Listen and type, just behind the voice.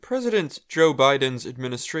President Joe Biden's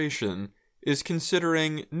administration is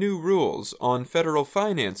considering new rules on federal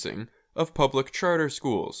financing of public charter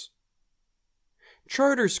schools.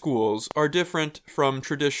 Charter schools are different from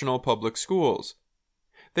traditional public schools.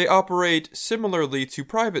 They operate similarly to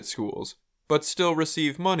private schools, but still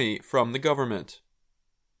receive money from the government.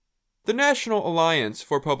 The National Alliance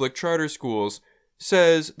for Public Charter Schools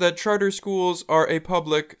says that charter schools are a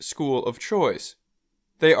public school of choice.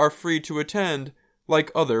 They are free to attend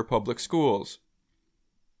like other public schools.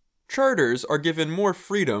 Charters are given more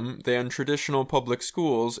freedom than traditional public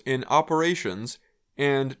schools in operations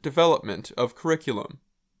and development of curriculum.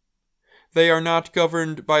 They are not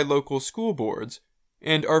governed by local school boards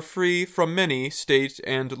and are free from many state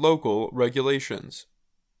and local regulations.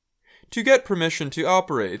 To get permission to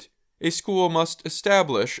operate, a school must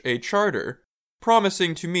establish a charter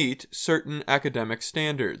promising to meet certain academic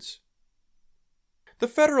standards. The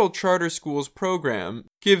Federal Charter Schools Program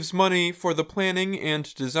gives money for the planning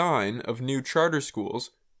and design of new charter schools,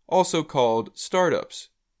 also called startups.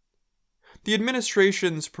 The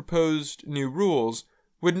administration's proposed new rules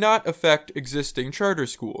would not affect existing charter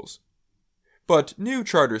schools, but new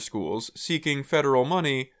charter schools seeking federal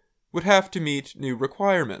money would have to meet new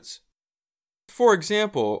requirements. For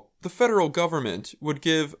example, the federal government would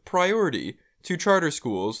give priority to charter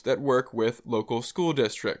schools that work with local school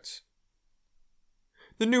districts.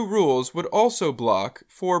 The new rules would also block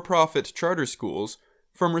for-profit charter schools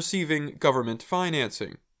from receiving government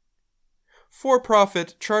financing.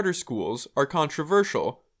 For-profit charter schools are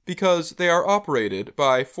controversial because they are operated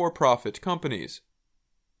by for-profit companies.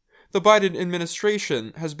 The Biden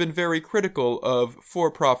administration has been very critical of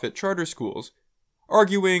for-profit charter schools,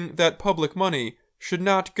 arguing that public money should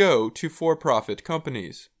not go to for-profit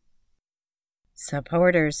companies.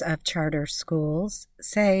 Supporters of charter schools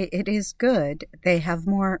say it is good they have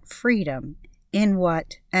more freedom in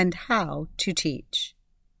what and how to teach.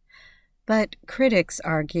 But critics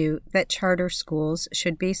argue that charter schools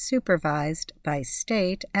should be supervised by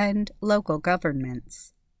state and local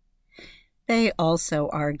governments. They also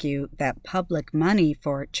argue that public money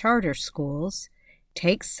for charter schools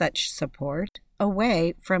takes such support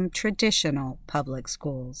away from traditional public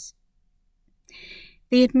schools.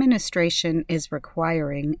 The administration is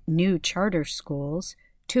requiring new charter schools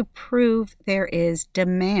to prove there is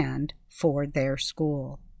demand for their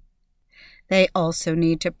school. They also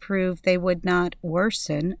need to prove they would not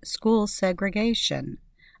worsen school segregation,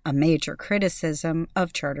 a major criticism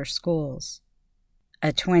of charter schools.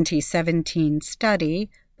 A 2017 study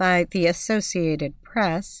by the Associated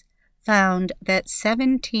Press found that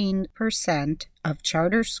 17% of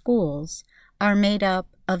charter schools are made up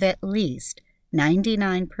of at least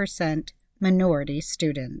 99% minority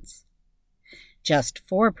students. Just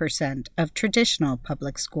 4% of traditional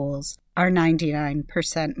public schools are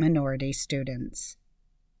 99% minority students.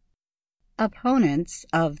 Opponents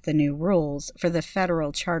of the new rules for the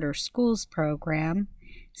federal charter schools program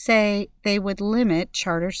say they would limit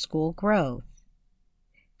charter school growth.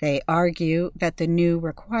 They argue that the new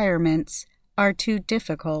requirements are too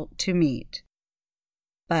difficult to meet.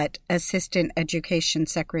 But Assistant Education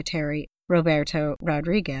Secretary Roberto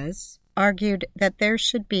Rodriguez argued that there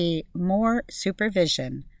should be more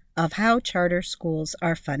supervision of how charter schools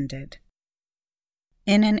are funded.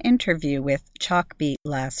 In an interview with Chalkbeat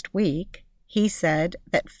last week, he said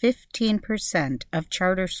that 15% of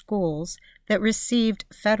charter schools that received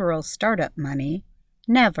federal startup money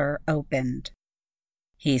never opened.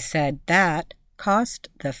 He said that cost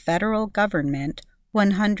the federal government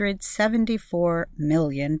 $174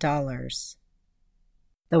 million.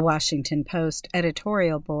 The Washington Post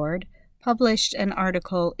editorial board published an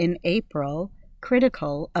article in April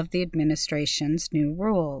critical of the administration's new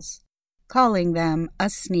rules, calling them a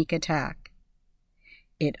sneak attack.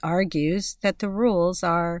 It argues that the rules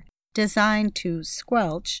are designed to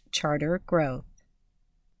squelch charter growth.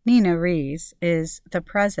 Nina Rees is the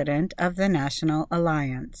president of the National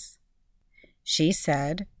Alliance. She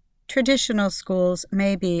said, "Traditional schools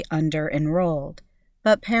may be under-enrolled,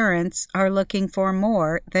 but parents are looking for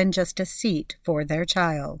more than just a seat for their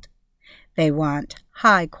child. They want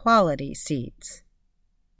high-quality seats."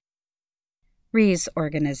 Rees'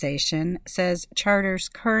 organization says charters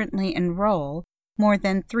currently enroll more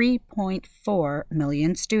than 3.4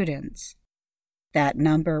 million students. That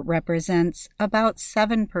number represents about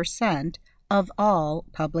 7% of all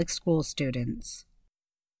public school students.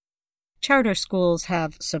 Charter schools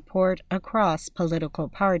have support across political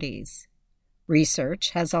parties.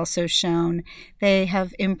 Research has also shown they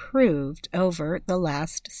have improved over the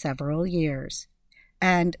last several years,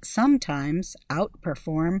 and sometimes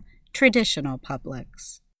outperform traditional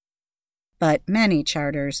publics. but many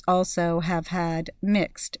charters also have had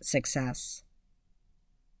mixed success.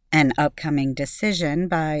 An upcoming decision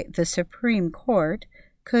by the Supreme Court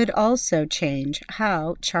could also change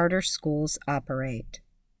how charter schools operate.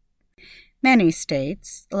 Many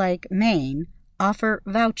states, like Maine, offer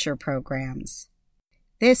voucher programs.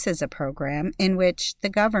 This is a program in which the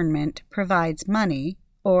government provides money,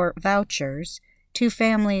 or vouchers, to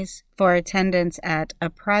families for attendance at a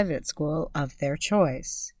private school of their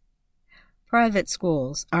choice. Private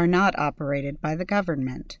schools are not operated by the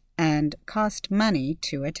government and cost money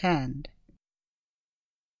to attend.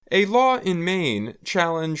 A law in Maine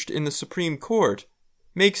challenged in the Supreme Court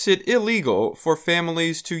makes it illegal for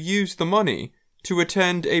families to use the money to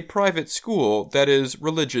attend a private school that is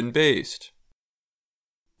religion-based.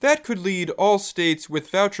 That could lead all states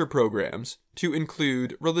with voucher programs to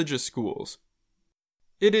include religious schools.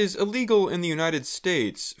 It is illegal in the United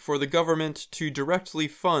States for the government to directly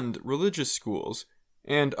fund religious schools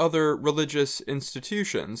and other religious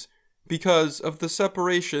institutions because of the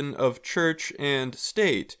separation of church and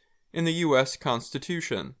state in the U.S.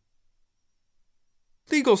 Constitution.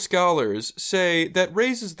 Legal scholars say that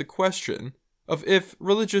raises the question of if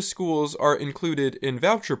religious schools are included in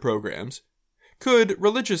voucher programs, could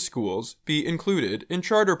religious schools be included in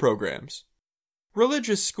charter programs?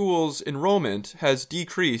 Religious schools' enrollment has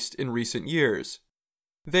decreased in recent years.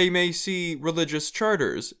 They may see religious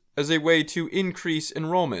charters as a way to increase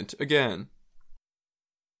enrollment again.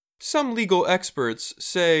 Some legal experts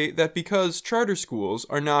say that because charter schools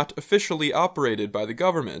are not officially operated by the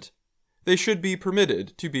government, they should be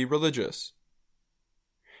permitted to be religious.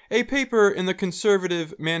 A paper in the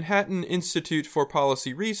conservative Manhattan Institute for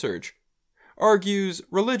Policy Research argues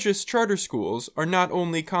religious charter schools are not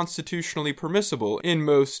only constitutionally permissible in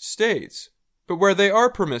most states, but where they are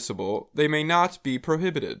permissible, they may not be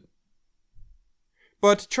prohibited.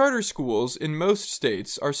 But charter schools in most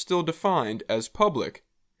states are still defined as public,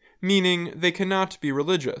 meaning they cannot be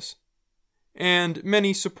religious, and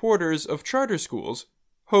many supporters of charter schools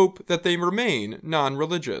hope that they remain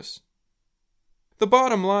non-religious. The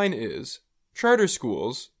bottom line is, charter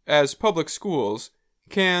schools, as public schools,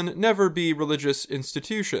 can never be religious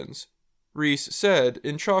institutions, Rees said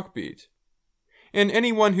in Chalkbeat, and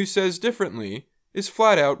anyone who says differently is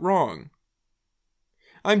flat out wrong.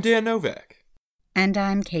 I'm Dan Novak. And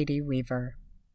I'm Katie Weaver.